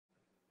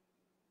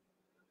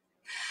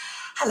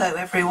Hello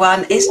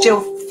everyone, it's Gill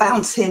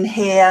Fountain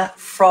here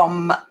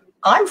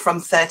I'm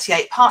from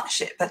 38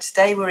 Partnership, but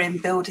today we're in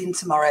Building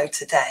Tomorrow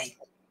Today.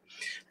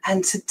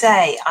 And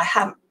today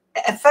I'm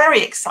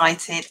very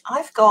excited.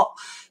 I've got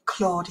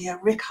Claudia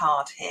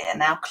Rickard here.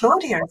 Now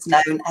Claudia is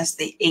known as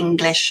the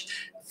English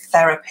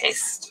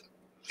therapist.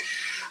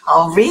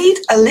 I'll read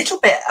a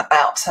little bit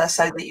about her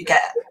so that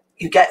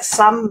you get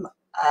some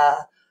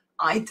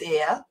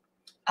idea.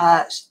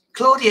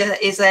 Claudia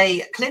is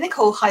a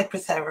clinical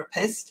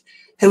hypnotherapist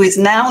who is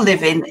now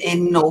living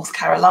in North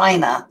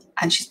Carolina,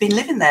 and she's been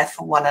living there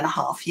for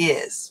 1.5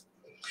 years.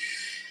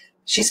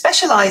 She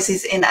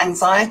specialises in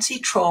anxiety,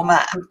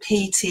 trauma and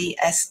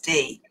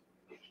PTSD.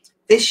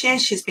 This year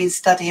she's been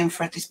studying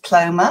for a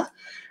diploma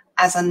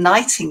as a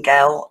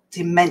Nightingale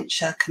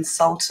Dementia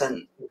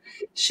Consultant.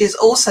 She's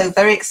also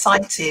very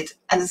excited,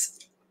 and as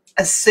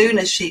soon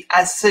as she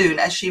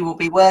will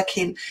be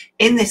working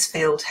in this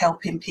field,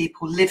 helping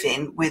people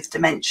living with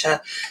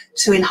dementia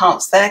to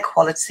enhance their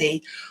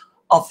quality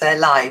of their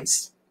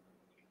lives.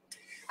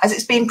 As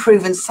it's been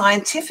proven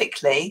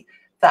scientifically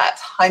that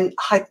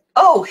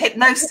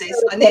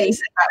hypnosis, I nearly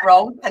said that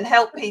wrong, can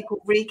help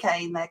people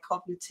regain their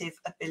cognitive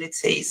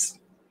abilities.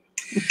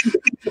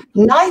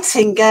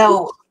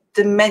 Nightingale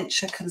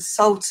Dementia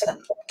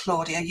Consultant,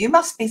 Claudia, you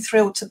must be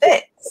thrilled to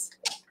bits.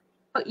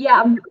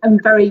 Yeah, I'm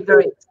very,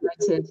 very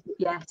excited.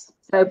 Yes.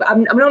 So, but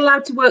I'm not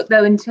allowed to work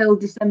though until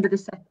December the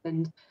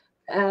 2nd.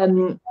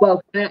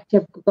 Well, I actually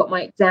have got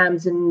my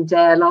exams and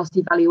last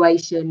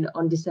evaluation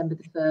on December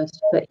the 1st.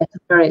 But yes,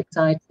 I'm very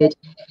excited.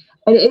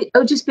 And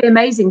it'll just be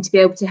amazing to be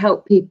able to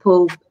help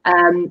people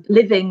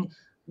living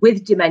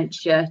with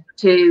dementia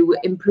to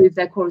improve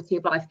their quality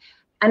of life.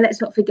 And let's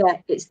not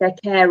forget, it's their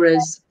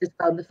carers as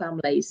well, and the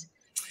families,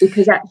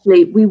 because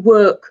actually we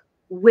work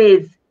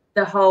with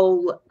the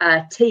whole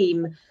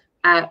team.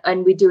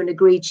 And we do an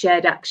agreed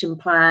shared action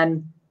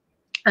plan,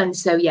 and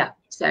so yeah,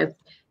 so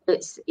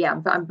it's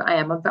I'm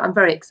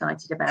very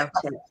excited about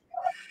it.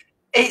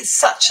 It's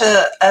such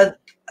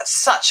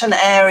an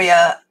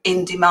area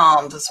in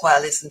demand as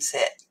well, isn't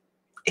it?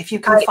 If you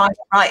can find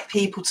the right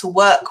people to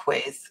work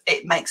with,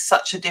 it makes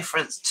such a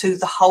difference to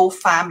the whole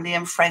family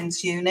and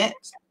friends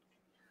unit.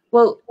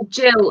 Well,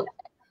 Jill,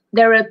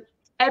 there are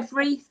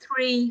every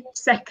 3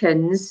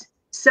 seconds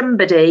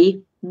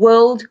somebody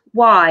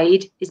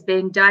worldwide is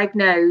being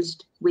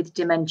diagnosed with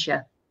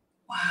dementia.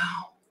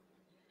 Wow.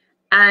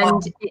 And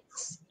wow.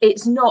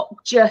 It's not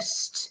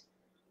just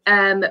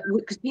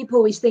because people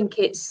always think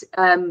it's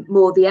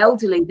more the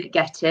elderly that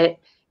get it.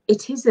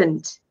 It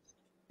isn't.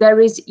 There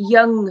is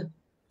young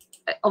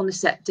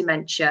onset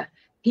dementia.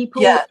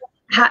 People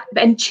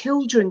and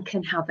children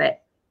can have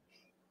it.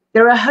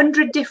 There are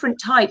 100 different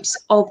types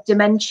of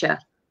dementia.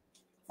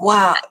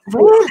 Wow,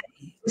 really?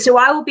 So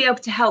I will be able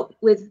to help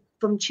with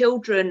from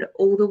children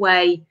all the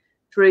way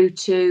through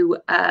to,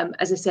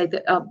 as I said,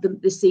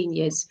 the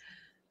seniors.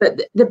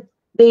 But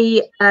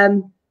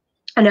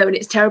I know, and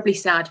it's terribly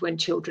sad when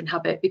children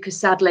have it, because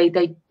sadly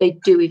they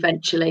do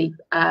eventually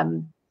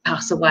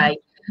pass away.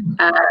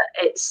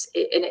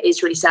 It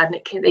is really sad,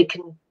 and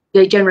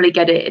they generally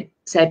get it at,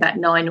 say, about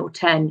 9 or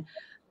 10.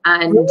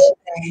 And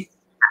really?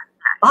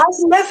 I've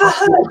never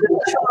heard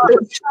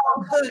of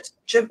childhood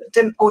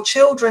or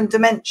children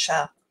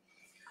dementia.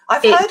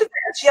 I've heard of it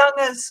as young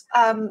as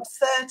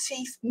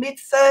 30s,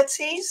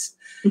 mid-30s.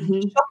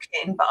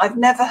 Shocking, but I've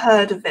never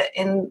heard of it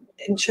in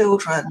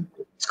children.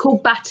 It's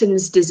called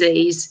Batten's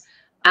disease,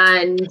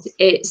 and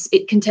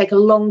it can take a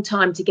long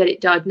time to get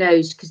it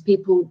diagnosed, because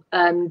people,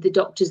 the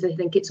doctors, they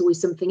think it's always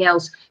something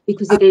else,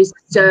 because it is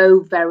so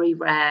very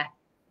rare.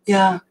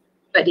 Yeah.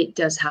 But it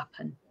does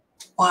happen.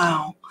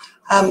 Wow.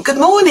 Good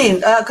morning,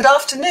 good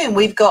afternoon.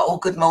 We've got, or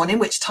good morning,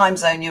 which time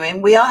zone you're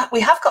in. We have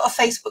got a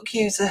Facebook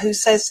user who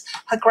says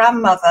her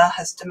grandmother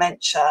has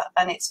dementia,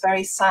 and it's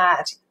very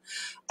sad.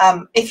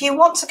 If you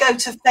want to go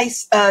to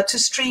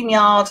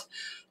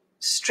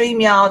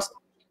StreamYard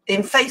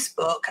in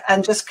Facebook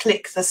and just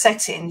click the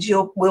settings,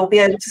 we'll be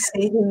able to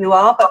see who you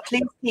are. But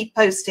please keep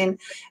posting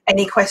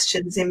any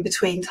questions in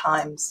between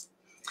times.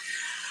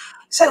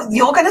 So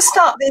you're going to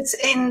start this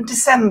in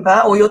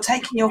December, or you're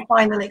taking your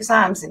final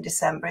exams in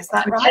December, is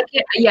that right?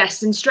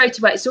 Yes, and straight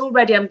away, it's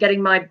already, I'm getting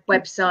my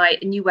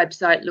website, a new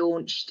website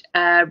launched,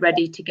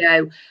 ready to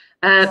go.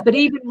 But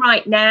even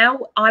right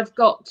now, I've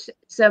got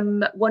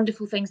some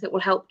wonderful things that will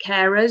help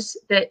carers.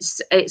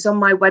 It's on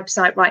my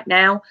website right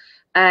now.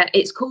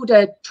 It's called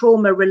a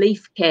trauma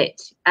relief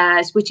kit,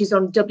 which is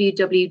on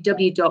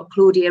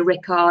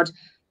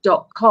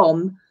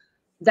www.claudiarickard.com.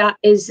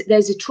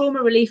 There's a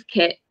trauma relief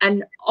kit,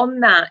 and on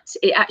that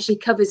it actually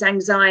covers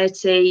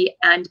anxiety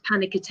and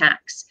panic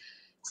attacks.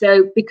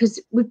 So because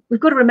we've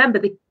got to remember,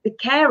 the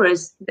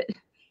carers,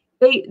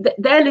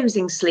 they're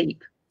losing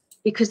sleep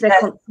because they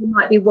constantly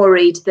might be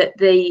worried that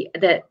their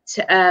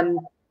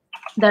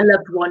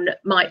loved one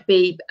might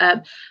be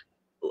and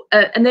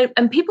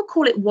people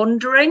call it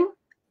wandering,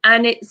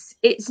 and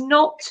it's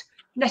not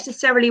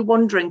necessarily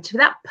wandering. To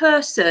that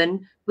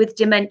person with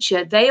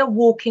dementia, they are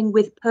walking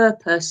with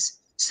purpose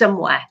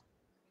somewhere,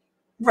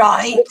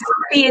 right?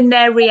 Be in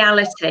their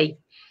reality.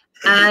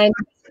 And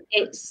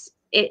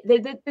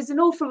there's an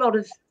awful lot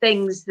of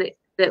things that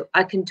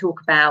I can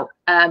talk about,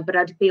 but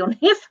I'd be on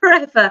here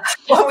forever.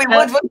 Well, we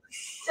would.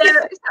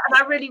 And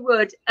I really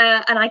would,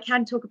 and I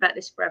can talk about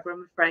this forever,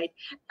 I'm afraid.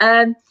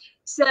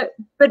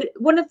 But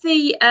one of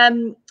the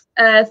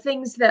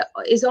things that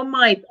is on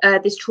my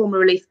this trauma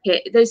relief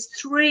kit, there's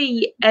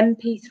 3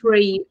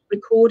 MP3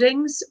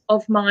 recordings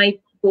of my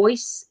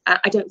voice.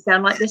 I don't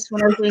sound like this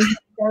when I'm doing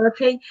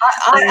therapy.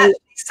 I actually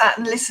sat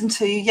and listened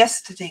to you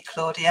yesterday,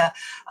 Claudia.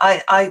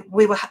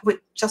 We were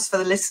just for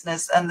the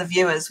listeners and the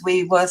viewers.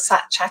 We were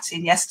sat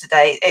chatting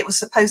yesterday. It was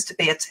supposed to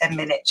be a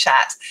 10-minute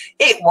chat.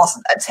 It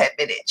wasn't a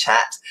 10-minute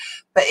chat,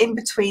 but in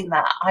between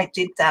that, I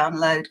did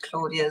download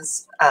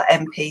Claudia's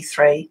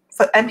MP3.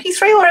 For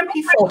MP3 or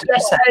MP4? Did you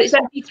say? It's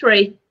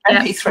MP3.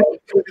 MP3.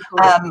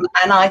 Yeah.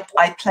 And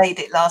I played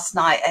it last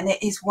night, and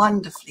it is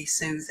wonderfully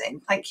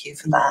soothing. Thank you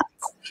for that.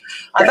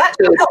 I've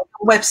actually got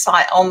the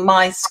website on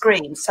my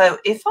screen, so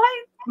if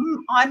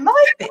I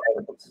might be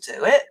able to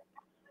do it.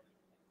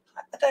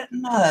 I don't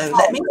know.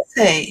 Let me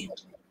see.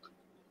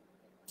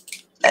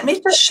 Let me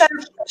just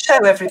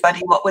show everybody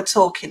what we're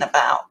talking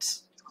about.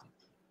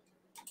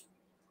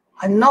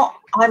 I'm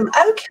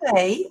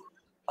okay,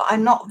 but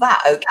I'm not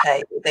that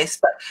okay with this.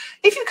 But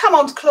if you come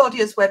onto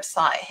Claudia's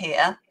website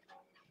here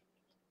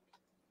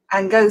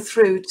and go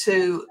through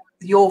to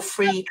your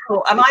free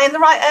trauma, am I in the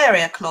right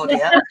area, Claudia?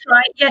 Yes, that's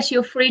right. Yes,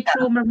 your free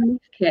trauma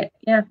relief kit.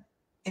 Yeah.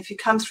 If you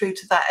come through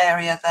to that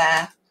area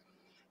there,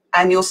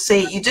 and you'll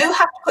see you do have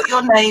to put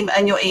your name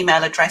and your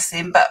email address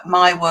in, but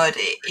my word,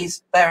 it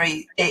is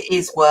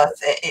worth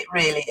it. It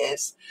really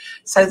is.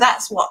 So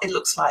that's what it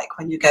looks like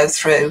when you go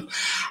through.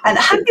 And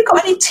have you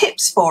got any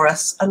tips for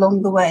us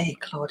along the way,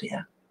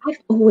 Claudia? I've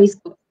always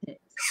got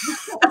tips.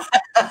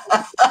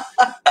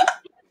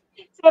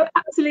 So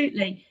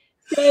absolutely.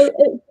 So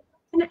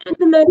at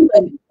the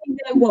moment, you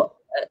know what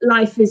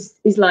life is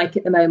like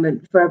at the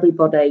moment for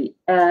everybody,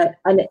 and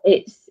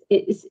it's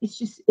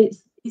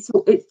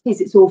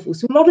awful.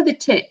 So a lot of the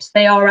tips,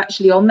 they are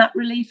actually on that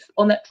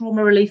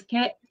trauma relief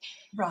kit.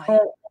 Right.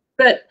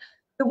 But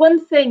the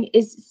one thing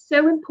is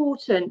so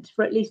important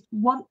for at least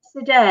once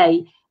a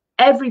day,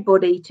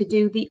 everybody to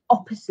do the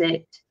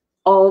opposite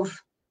of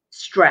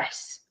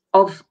stress,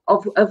 of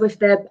if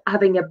they're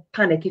having a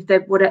panic, if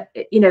they're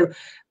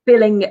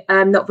feeling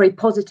not very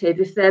positive,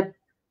 if they're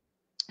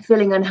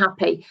feeling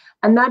unhappy.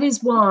 And that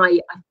is why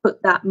I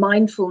put that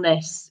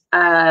mindfulness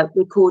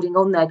recording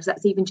on there, because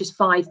that's even just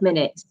 5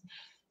 minutes.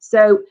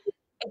 So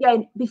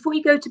again, before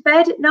you go to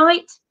bed at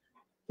night,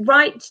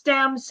 write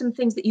down some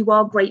things that you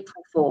are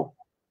grateful for,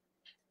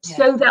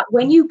 so that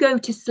when you go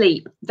to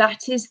sleep,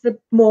 that is the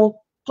more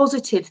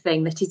positive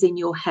thing that is in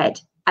your head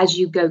as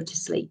you go to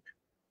sleep.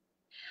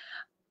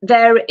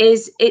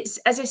 It's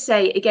as I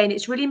say again,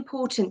 it's really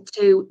important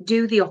to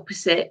do the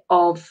opposite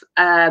of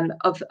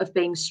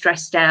being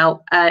stressed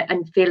out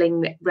and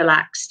feeling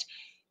relaxed,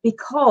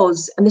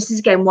 because, and this is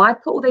again why I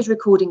put all those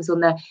recordings on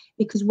there,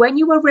 because when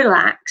you are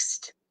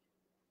relaxed,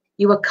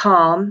 you are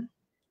calm.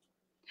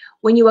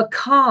 When you are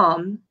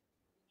calm,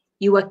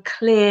 you are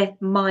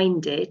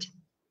clear-minded.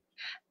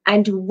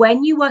 And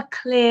when you are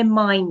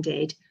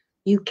clear-minded,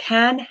 you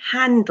can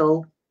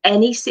handle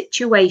any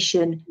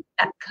situation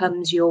that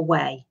comes your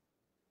way.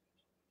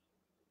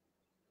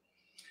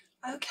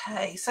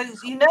 Okay, so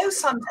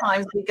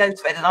sometimes we go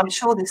to bed, and I'm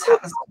sure this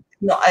happens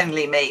not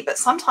only me, but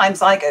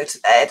sometimes I go to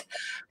bed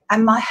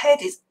and my head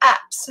is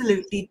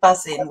absolutely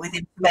buzzing with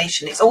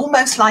information. It's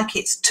almost like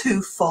it's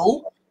too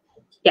full.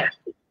 Yeah.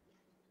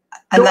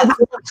 And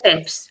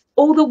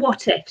all the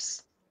what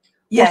ifs.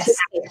 Yes. What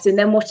if this, and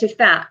then what if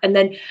that, and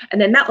then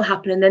that will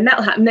happen, and then that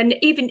will happen. And then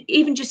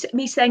even just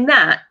me saying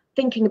that,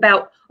 thinking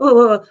about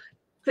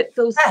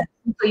fills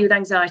you with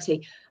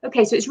anxiety.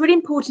 Okay, so it's really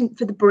important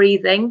for the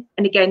breathing,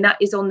 and again, that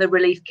is on the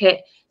relief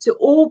kit.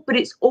 But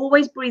it's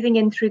always breathing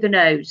in through the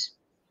nose.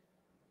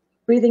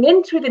 Breathing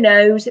in through the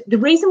nose. The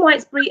reason why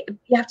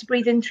you have to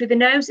breathe in through the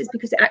nose is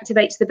because it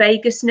activates the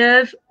vagus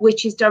nerve,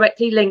 which is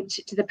directly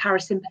linked to the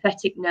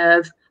parasympathetic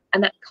nerve,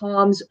 and that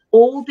calms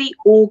all the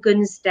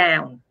organs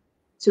down.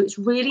 So it's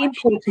really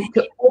important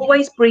to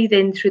always breathe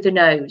in through the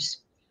nose.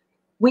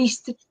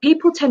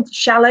 People tend to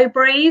shallow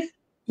breathe.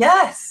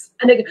 Yes.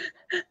 And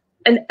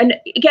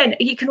again,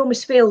 you can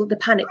almost feel the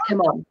panic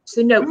come on.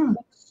 So no,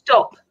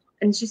 stop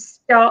and just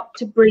start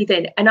to breathe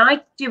in. And I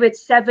do it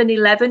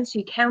 7-11. So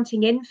you're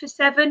counting in for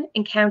 7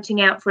 and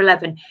counting out for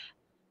 11.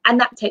 And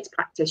that takes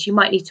practice. You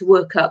might need to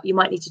work up. You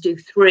might need to do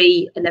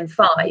 3 and then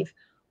 5,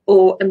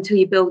 or until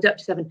you build up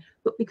to 7.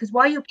 But because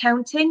while you're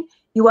counting,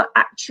 you are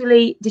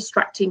actually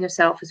distracting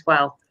yourself as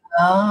well.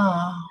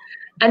 Oh.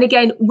 And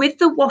again, with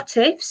the what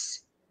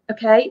ifs,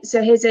 okay,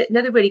 so here's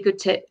another really good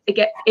tip.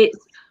 Again, it's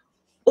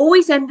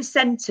always end the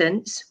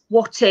sentence,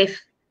 what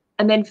if,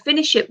 and then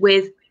finish it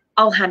with,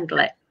 I'll handle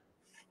it.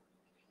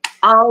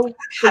 I'll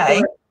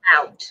figure it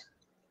out.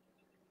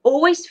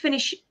 Always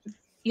finish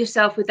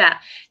yourself with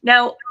that.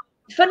 Now,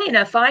 funny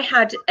enough, I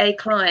had a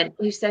client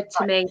who said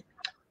to me,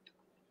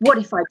 what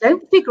if I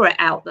don't figure it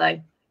out though?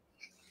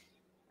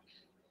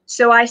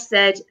 So I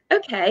said,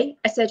 okay,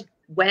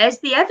 where's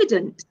the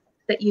evidence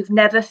that you've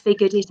never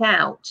figured it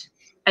out?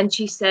 And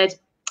she said,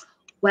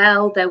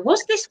 well, there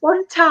was this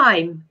one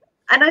time.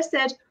 And I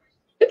said,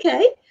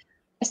 okay.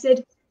 I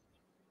said,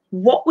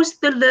 what was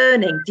the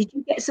learning? Did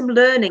you get some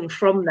learning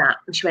from that?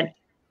 And she went,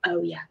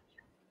 oh yeah,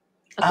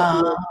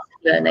 I got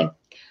learning.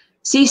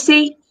 So you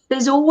see,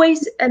 there's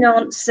always an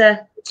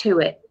answer to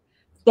it.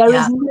 There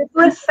is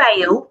never a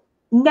fail,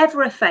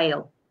 never a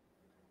fail.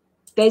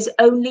 There's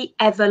only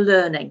ever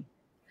learning.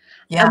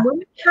 Yeah. And when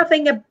we're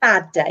having a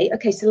bad day,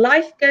 okay, so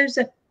life goes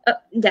up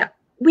and down.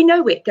 We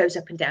know it goes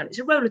up and down. It's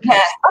a roller coaster.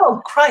 Yeah.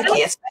 Oh,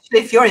 crikey, especially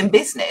if you're in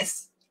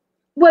business.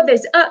 Well,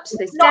 there's ups,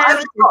 there's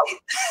downs.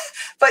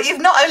 But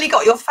you've not only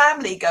got your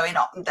family going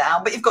up and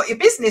down, but you've got your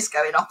business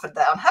going up and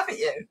down, haven't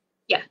you?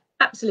 Yeah,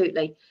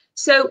 absolutely.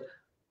 So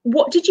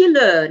what did you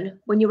learn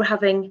when you were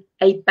having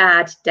a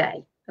bad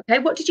day? Okay,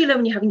 what did you learn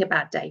when you're having a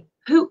bad day?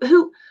 Who,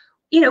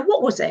 you know,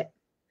 what was it?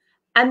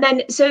 And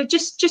then, so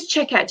just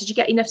check out, did you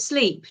get enough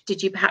sleep?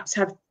 Did you perhaps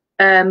have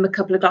a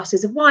couple of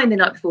glasses of wine the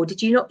night before?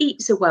 Did you not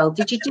eat so well?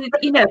 Did you do,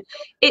 you know,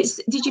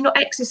 did you not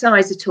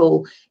exercise at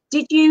all?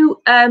 Did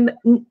you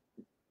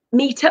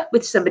meet up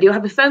with somebody or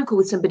have a phone call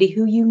with somebody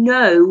who you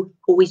know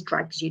always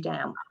drags you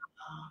down?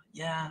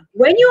 Yeah.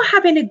 When you're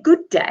having a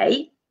good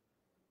day,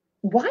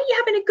 why are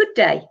you having a good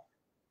day?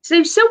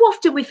 So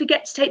often we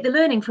forget to take the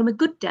learning from a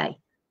good day.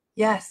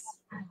 Yes.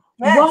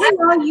 Why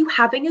are you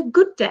having a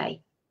good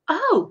day?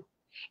 Oh,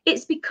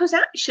 it's because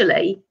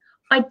actually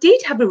I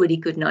did have a really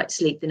good night's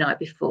sleep the night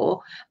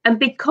before, and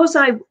because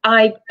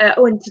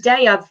and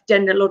today I've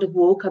done a lot of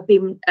walk. I've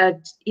been,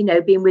 you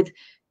know, been with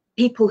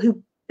people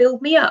who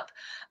build me up,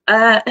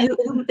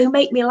 who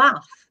make me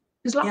laugh,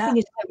 because laughing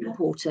is so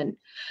important.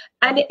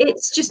 And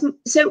it's just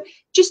so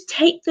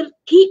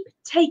keep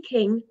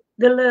taking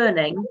the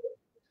learning.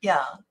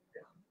 Yeah.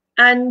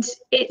 And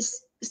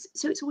it's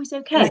always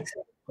okay.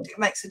 It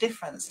makes a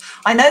difference.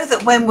 I know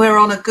that when we're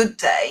on a good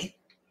day,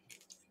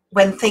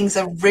 when things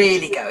are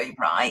really going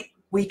right,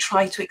 we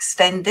try to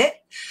extend it.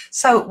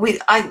 So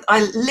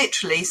I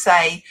literally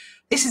say,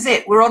 this is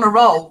it, we're on a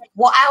roll.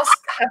 What else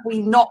have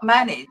we not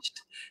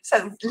managed?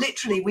 So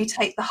literally we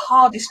take the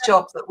hardest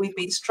job that we've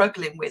been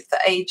struggling with for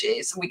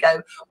ages and we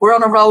go, we're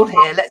on a roll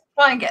here, let's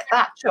try and get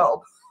that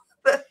job.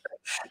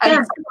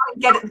 And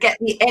get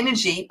the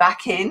energy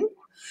back in.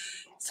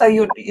 So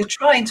you're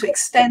trying to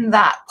extend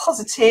that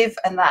positive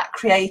and that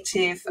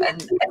creative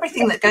and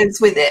everything that goes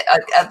with it,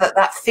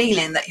 that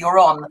feeling that you're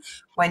on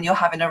when you're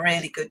having a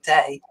really good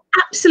day.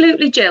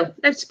 Absolutely, Jill.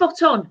 No,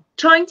 spot on.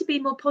 Trying to be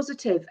more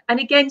positive. And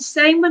again,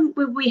 same when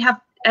we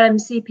have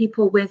see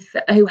people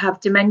who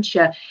have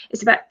dementia,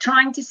 it's about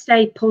trying to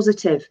stay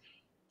positive,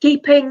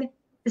 keeping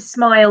the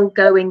smile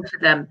going for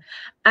them.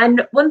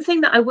 And one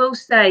thing that I will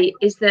say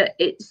is that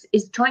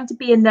it's trying to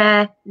be in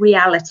their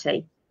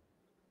reality.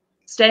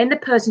 Stay in the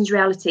person's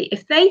reality.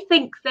 If they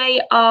think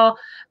they are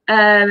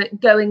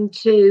going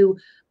to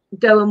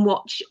go and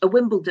watch a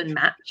Wimbledon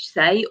match,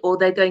 say, or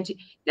they're going to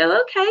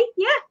go, okay,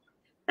 yeah,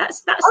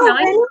 that's nice.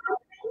 Really?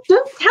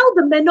 Don't tell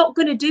them they're not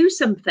going to do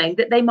something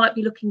that they might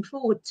be looking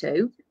forward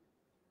to.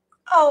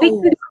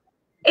 Oh,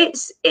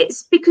 because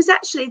it's because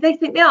actually they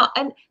think they are,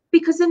 and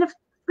because in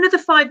another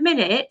 5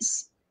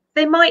 minutes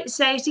they might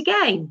say it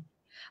again,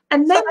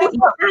 and then what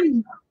you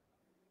can,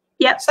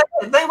 So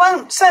they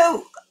won't.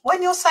 So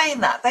when you're saying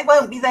that, they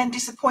won't be then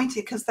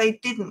disappointed because they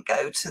didn't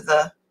go to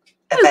the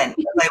event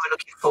that they were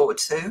looking forward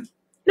to.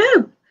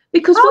 No,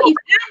 because what you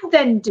can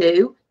then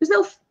do, because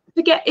they'll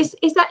forget, is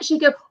actually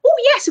go, oh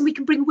yes, and we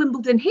can bring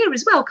Wimbledon here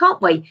as well,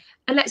 can't we?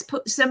 And let's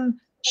put some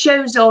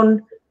shows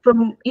on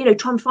from, you know,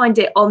 try and find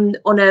it on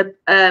a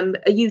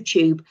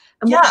YouTube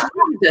and watch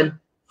Wimbledon,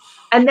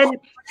 and then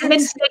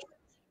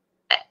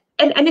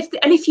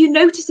if you're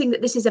noticing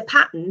that this is a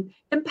pattern,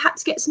 then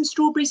perhaps get some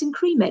strawberries and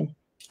cream in.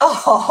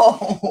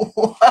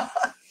 Oh,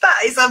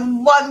 that is a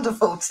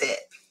wonderful tip.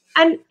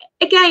 And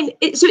again,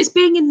 it's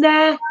being in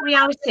their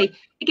reality.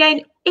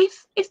 Again,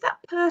 if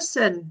that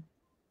person,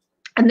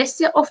 and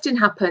this often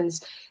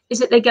happens, is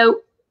that they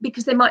go,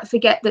 because they might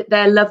forget that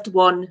their loved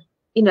one,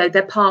 you know,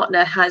 their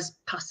partner has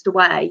passed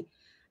away,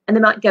 and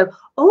they might go,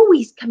 oh,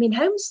 he's coming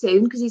home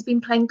soon because he's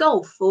been playing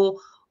golf, or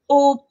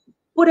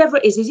whatever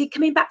it is he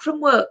coming back from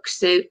work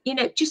soon? You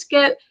know, just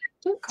go,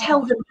 don't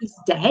tell them he's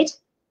dead,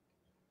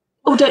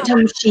 or don't tell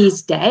them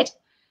she's dead,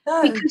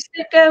 because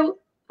they go,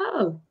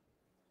 oh,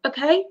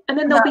 okay, and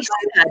then they'll be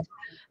sad,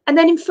 and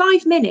then in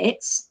 5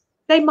 minutes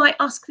they might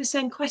ask the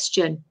same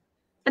question,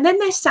 and then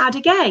they're sad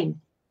again.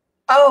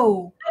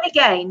 Oh, and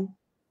again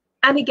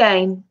and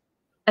again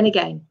and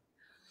again.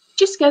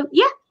 Just go,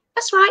 yeah,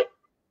 that's right.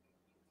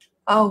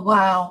 Oh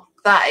wow,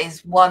 that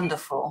is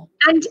wonderful.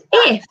 And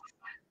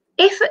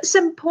if at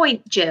some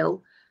point,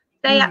 Jill,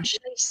 they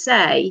actually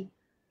say,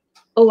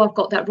 oh, I've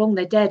got that wrong,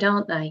 they're dead,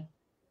 aren't they?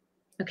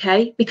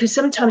 Okay, because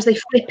sometimes they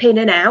flip in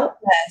and out.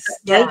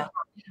 Yes, okay?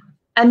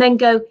 And then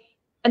go,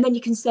 and then you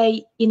can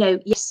say, you know,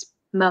 yes,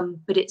 Mum,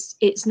 but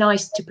it's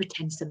nice to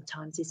pretend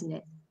sometimes, isn't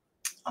it?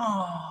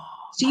 Oh,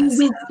 so you're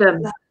with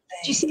them. Do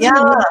you see?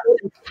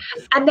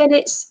 And then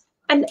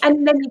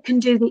and then you can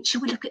do the,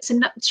 should we look at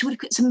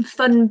some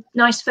fun,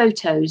 nice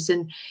photos,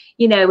 and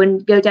you know,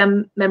 and go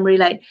down memory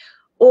lane,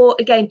 or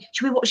again,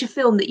 should we watch a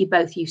film that you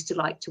both used to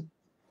like to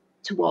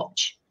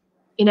watch?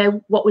 You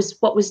know, what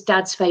was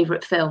Dad's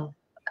favourite film,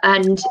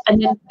 and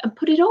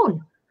put it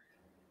on.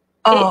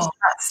 Oh,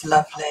 that's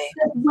lovely.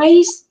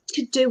 Ways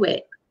to do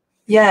it.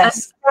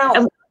 Yes.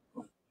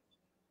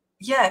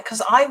 Yeah,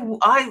 because I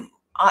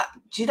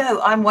do you know,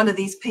 I'm one of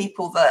these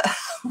people that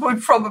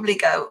would probably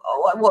go,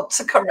 oh, I want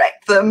to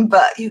correct them,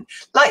 but you,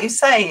 like you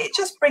say, it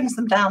just brings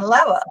them down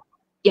lower.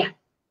 Yeah.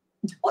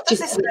 What does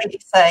this lady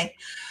say?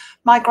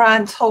 My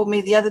gran told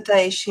me the other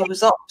day she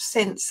was up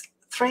since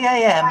 3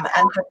 a.m.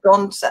 and had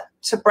gone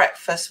to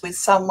breakfast with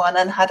someone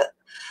and had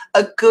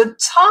a good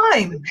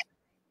time.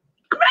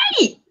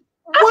 Great.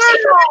 Wow.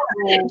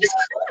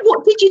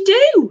 What did you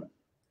do?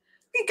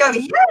 You go,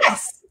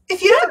 yes.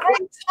 If you had a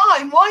great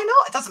time, why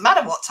not? It doesn't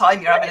matter what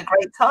time you're having a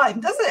great time,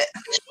 does it?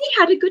 She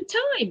had a good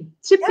time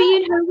to be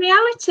in her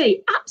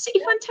reality.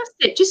 Absolutely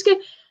fantastic. Just go,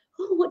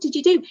 oh, what did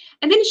you do?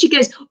 And then she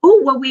goes,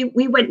 oh, well,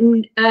 we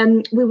went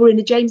and we were in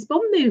a James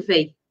Bond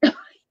movie.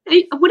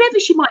 Whatever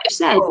she might have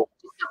said. Oh,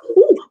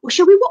 well,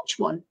 shall we watch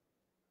one?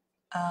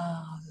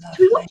 Oh, lovely.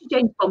 Shall we watch a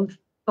James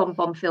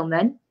Bond film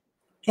then?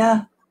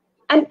 Yeah.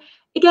 And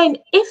again,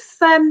 if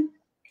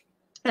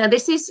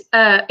this is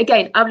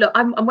again,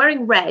 I'm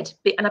wearing red,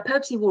 and I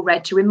purposely wore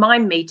red to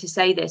remind me to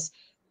say this.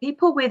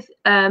 People with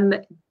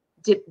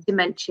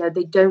dementia,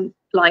 they don't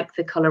like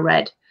the colour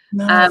red.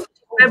 No.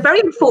 Very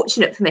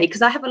unfortunate for me,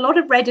 because I have a lot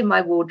of red in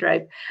my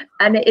wardrobe,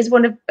 and it is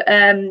one of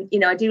you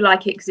know, I do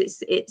like it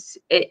because it's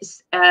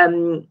a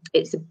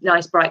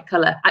nice bright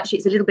colour. Actually,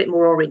 it's a little bit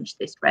more orange,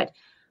 this red,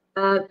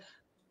 but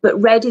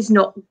red is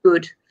not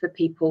good for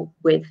people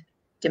with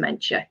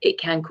dementia. It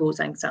can cause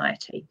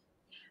anxiety.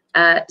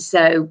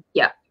 So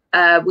yeah,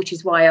 which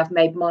is why I've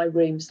made my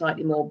room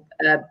slightly more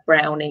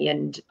browny,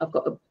 and I've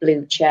got a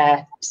blue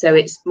chair, so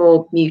it's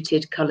more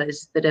muted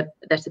colours that are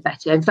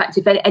better. In fact,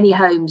 if any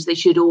homes, they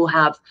should all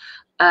have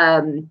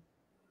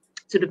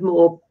sort of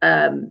more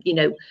you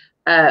know,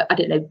 I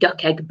don't know,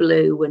 duck egg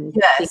blue and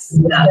things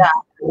like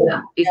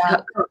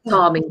that.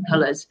 Calming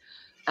colours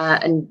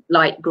and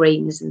light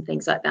greens and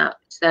things like that.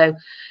 So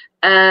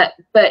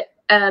but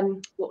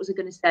what was I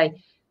going to say?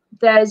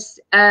 There's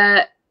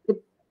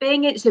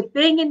being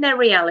in their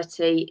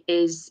reality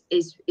is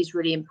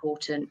really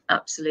important.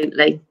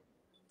 Absolutely.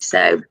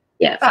 So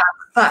yeah,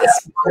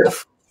 that's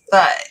wonderful.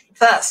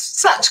 That's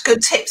such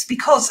good tips,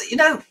 because you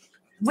know,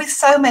 with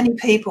so many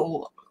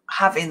people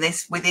having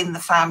this within the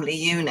family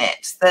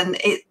unit, then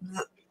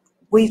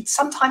we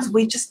sometimes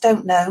just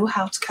don't know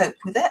how to cope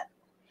with it.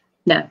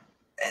 No,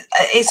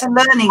 it's a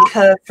learning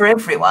curve for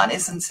everyone,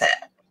 isn't it?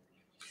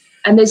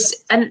 And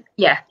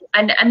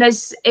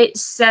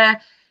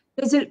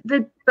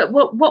but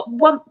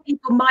what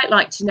people might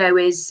like to know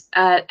is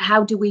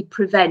how do we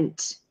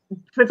prevent?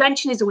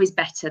 Prevention is always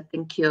better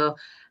than cure,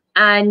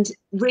 and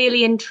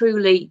really and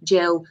truly,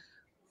 Jill,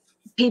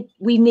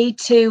 we need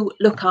to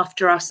look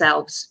after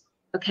ourselves.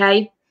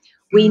 Okay,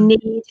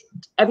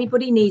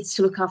 everybody needs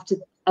to look after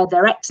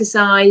their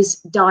exercise,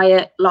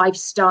 diet,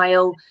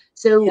 lifestyle.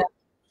 So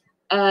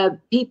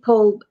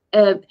people,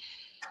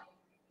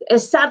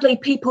 sadly,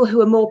 people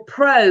who are more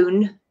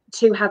prone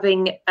to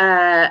having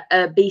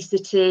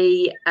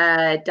obesity,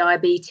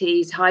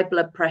 diabetes, high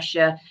blood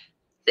pressure,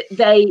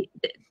 they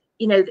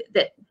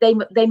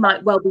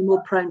might well be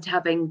more prone to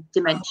having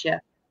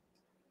dementia.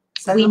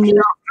 So we need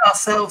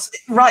ourselves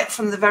right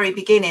from the very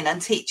beginning, and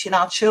teaching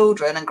our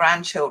children and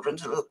grandchildren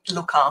to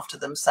look after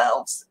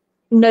themselves.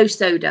 No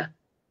soda,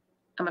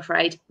 I'm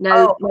afraid.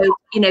 No,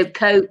 you know,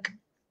 Coke,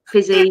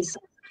 fizzies.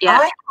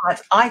 Yeah,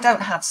 I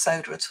don't have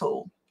soda at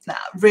all. No,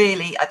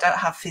 really, I don't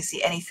have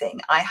fizzy anything.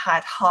 I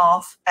had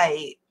half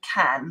a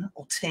can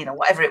or tin or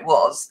whatever it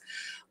was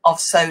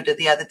of soda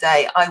the other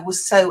day. I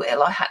was so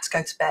ill, I had to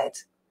go to bed.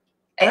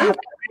 It had a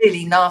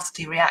really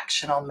nasty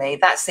reaction on me.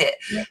 That's it.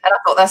 And I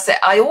thought, that's it.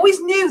 I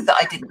always knew that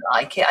I didn't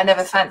like it. I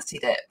never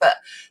fancied it. But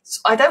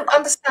I don't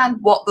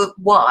understand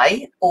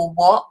why or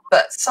what,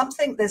 but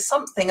there's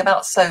something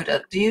about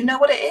soda. Do you know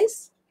what it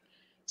is?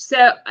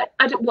 So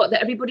I don't, what,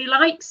 that everybody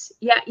likes?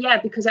 Yeah,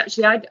 because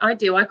actually I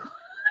do. I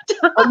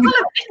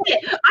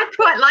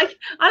quite like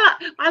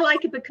I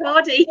like a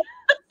Bacardi.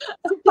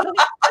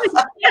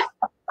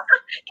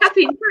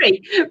 Caffeine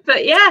free,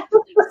 but yeah. So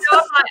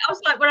I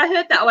was like, when I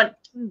heard that, I went,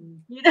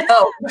 you know.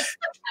 Oh.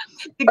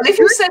 Well, if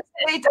you said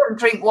to me, don't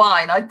drink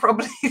wine, I'd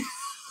probably.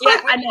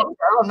 Yeah, I know.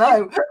 Oh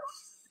no.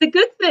 The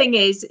good thing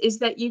is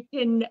that you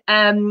can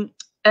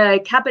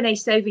Cabernet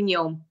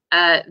Sauvignon.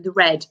 The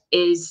red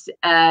is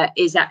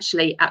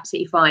actually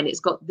absolutely fine. It's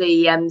got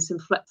the some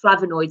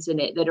flavonoids in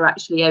it that are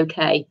actually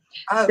okay.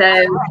 Oh,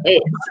 so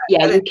it's,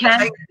 yeah, you can.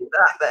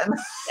 That then.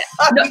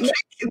 Yeah,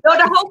 not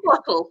a whole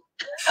bottle,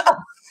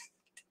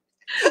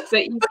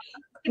 but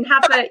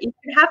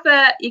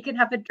you can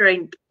have a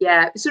drink.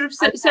 Yeah, sort of.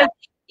 So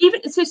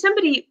even so,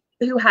 somebody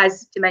who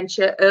has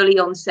dementia early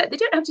onset, they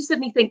don't have to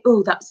suddenly think,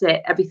 oh, that's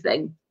it,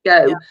 everything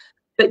go. Yeah.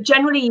 But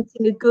generally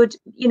eating a good,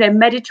 you know,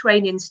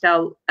 Mediterranean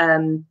style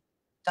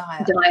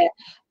diet,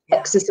 yeah.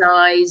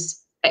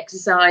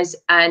 exercise,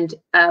 and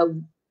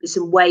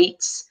some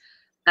weights.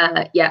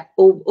 Yeah,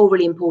 all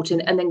really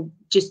important. And then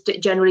just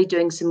generally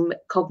doing some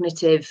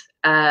cognitive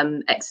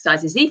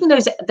exercises, even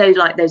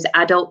those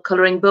adult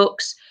colouring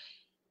books.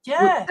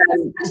 Yeah.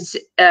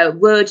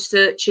 Word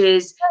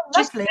searches.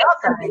 Lovely,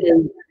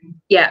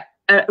 yeah.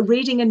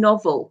 Reading a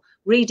novel,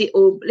 read it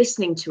or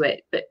listening to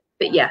it. But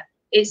yeah,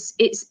 it's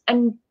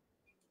and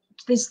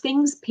there's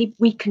things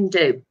we can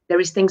do. There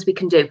is things we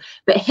can do.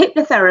 But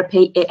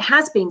hypnotherapy, it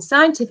has been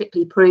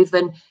scientifically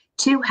proven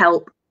to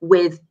help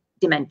with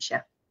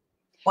dementia.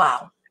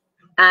 Wow.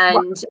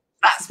 And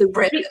that's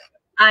brilliant.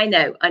 I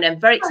know, and I'm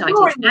very excited.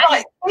 You're in the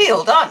right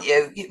field, aren't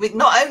you?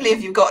 Not only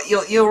have you got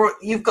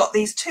you've got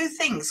these two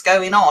things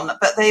going on,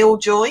 but they all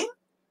join.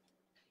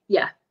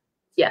 Yeah.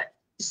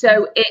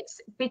 So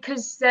it's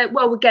because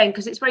well, again,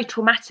 because it's very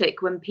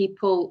traumatic when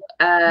people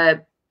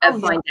find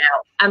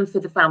out, and for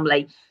the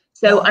family.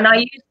 So and I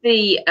use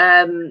the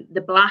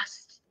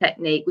BLAST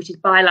technique, which is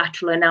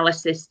bilateral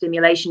analysis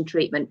stimulation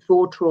treatment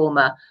for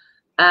trauma,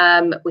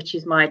 which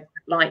is my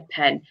light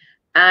pen.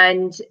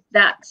 And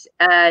that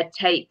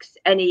takes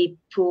any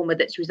trauma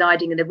that's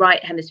residing in the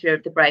right hemisphere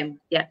of the brain,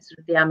 sort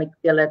of the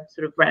amygdala,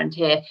 sort of around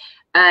here,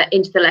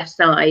 into the left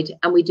side.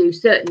 And we do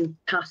certain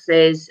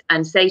passes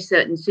and say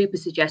certain super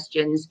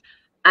suggestions,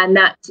 and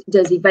that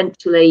does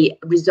eventually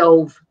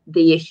resolve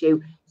the issue.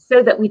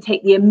 So that we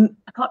take I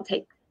can't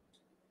take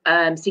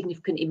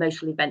significant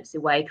emotional events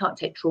away. I can't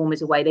take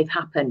traumas away. They've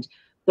happened,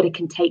 but it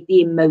can take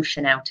the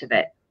emotion out of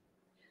it,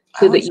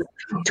 so that you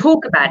can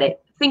talk about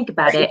it, think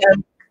about it.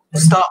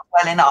 Start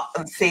welling up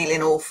and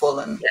feeling awful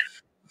and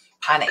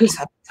panic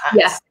attacks.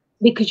 Yeah,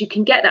 because you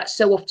can get that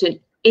so often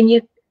in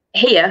your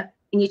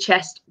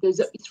chest, goes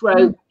up your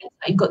throat.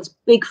 You've got this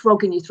big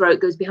frog in your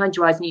throat, goes behind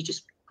your eyes, and you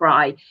just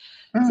cry.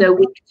 So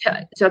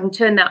I can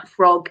turn that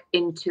frog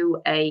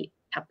into a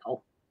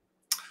tadpole,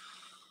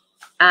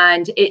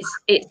 and it's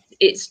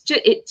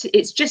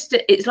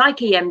like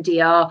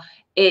EMDR.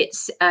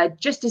 It's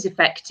just as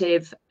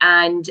effective,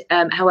 and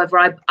however,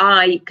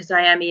 I because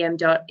I am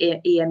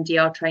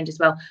EMDR trained as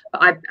well,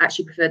 but I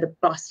actually prefer the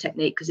BLAST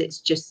technique because it's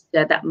just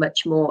that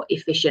much more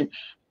efficient,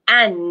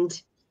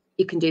 and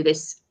you can do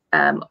this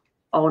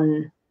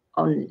on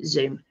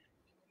Zoom.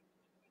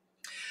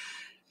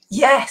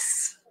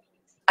 Yes,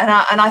 and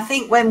I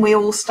think when we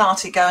all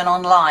started going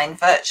online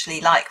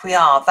virtually, like we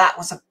are, that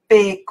was a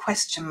big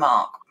question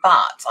mark.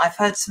 But I've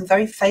heard some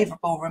very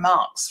favourable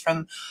remarks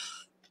from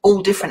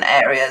all different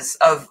areas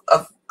of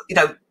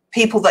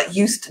people that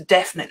used to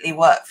definitely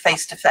work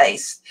face to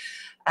face,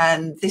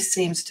 and this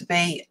seems to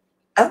be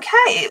okay.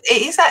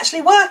 It is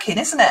actually working,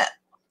 isn't it?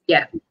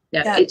 Yeah.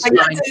 It's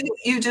fine.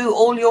 You do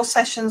all your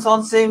sessions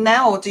on Zoom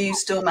now, or do you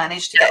still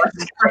manage to get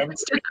in?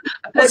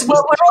 Because we're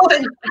all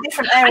in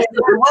different areas of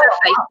the world.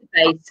 Face to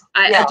face.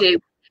 I do.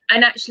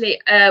 And actually,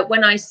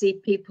 when I see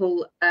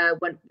people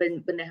when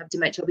they have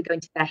dementia, I'll be going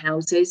to their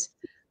houses.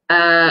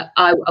 I'd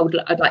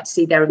like to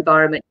see their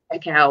environment,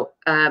 check out,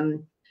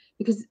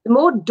 because the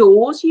more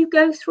doors you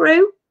go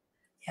through,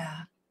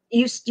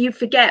 you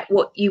forget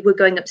what you were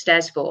going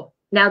upstairs for.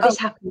 Now this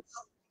happens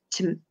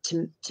to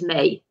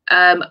me.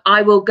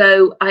 I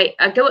go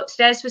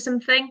upstairs for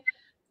something,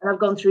 and I've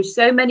gone through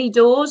so many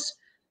doors,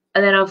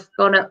 and then I've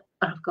gone up,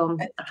 and I've gone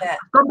back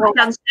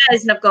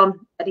downstairs, and I've gone,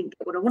 I didn't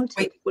get what I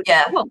wanted.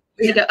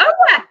 You go, oh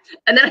yeah,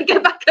 and then I go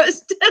back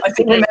upstairs. I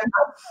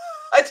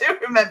do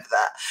remember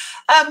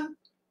that.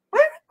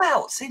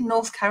 Whereabouts in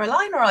North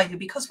Carolina are you?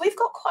 Because we've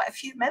got quite a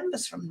few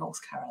members from North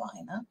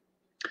Carolina.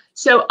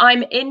 So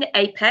I'm in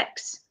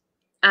Apex,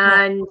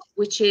 and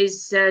which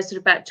is sort of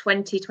about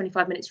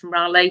 20-25 minutes from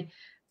Raleigh.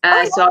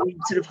 So I'm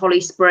sort of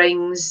Holly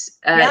Springs,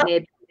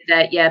 near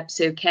there.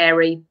 So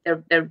Carey,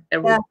 they're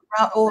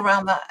all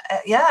around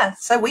that.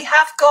 So we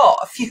have got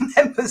a few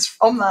members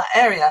from that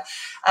area,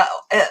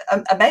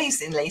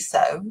 amazingly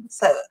so.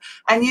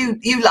 And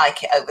you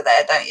like it over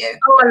there, don't you?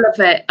 Oh,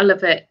 I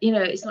love it.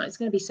 It's like it's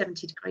going to be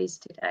 70 degrees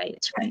today.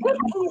 It's really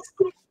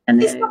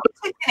it's not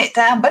taking it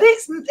down, but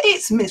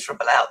it's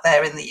miserable out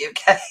there in the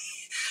UK.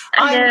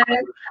 I know.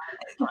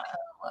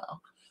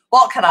 Well,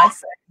 what can I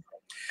say?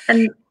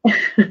 And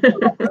thank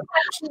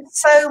you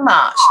so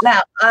much.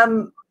 Now,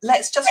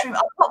 let's just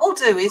remember, what we'll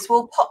do is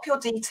we'll pop your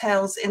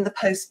details in the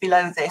post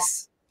below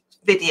this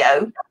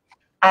video,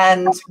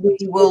 and we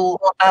will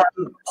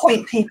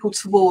point people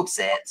towards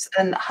it,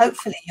 and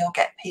hopefully you'll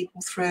get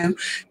people through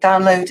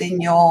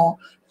downloading your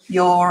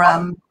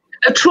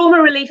a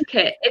trauma relief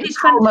kit. It is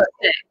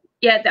fantastic.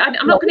 Yeah,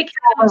 I'm not going to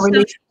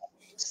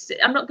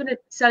I'm not going to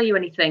sell you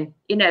anything.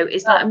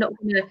 It's like I'm not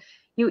going to.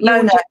 You will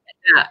just get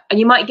that, and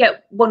you might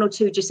get one or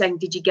two just saying,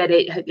 "Did you get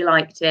it? Hope you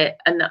liked it,"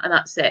 and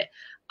that's it.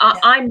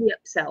 I'm the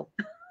upsell.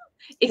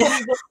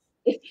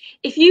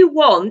 If you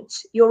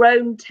want your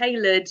own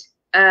tailored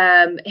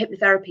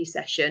hypnotherapy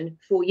session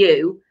for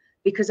you,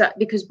 because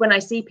when I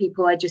see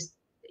people, I just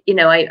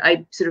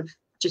I sort of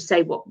just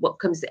say what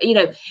comes.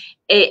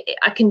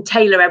 I can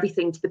tailor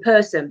everything to the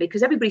person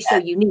because everybody's so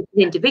unique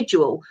and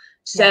individual.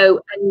 So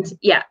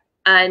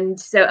And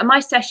so, and my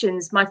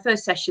sessions, my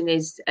first session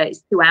is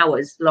 2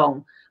 hours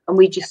long, and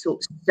we just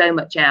sort so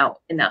much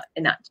out in that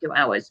 2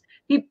 hours.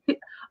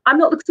 I'm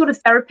not the sort of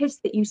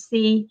therapist that you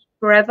see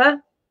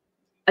forever.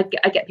 I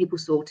get people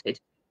sorted.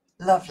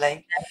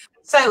 Lovely.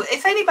 So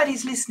if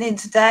anybody's listening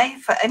today,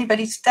 for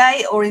anybody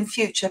today or in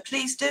future,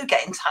 please do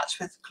get in touch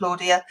with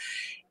Claudia,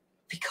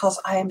 because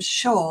I am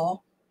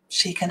sure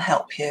she can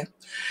help you.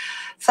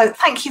 So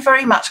thank you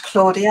very much,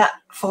 Claudia.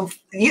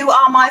 You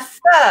are my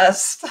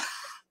first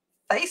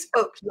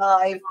Facebook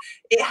Live.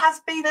 It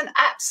has been an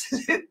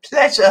absolute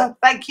pleasure.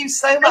 Thank you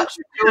so much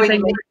for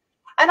joining me.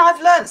 And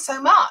I've learned so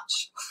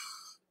much.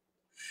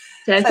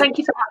 So thank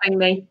you for having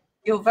me.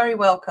 You're very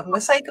welcome.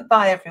 We'll say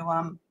goodbye,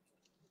 everyone.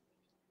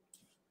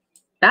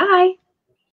 Bye.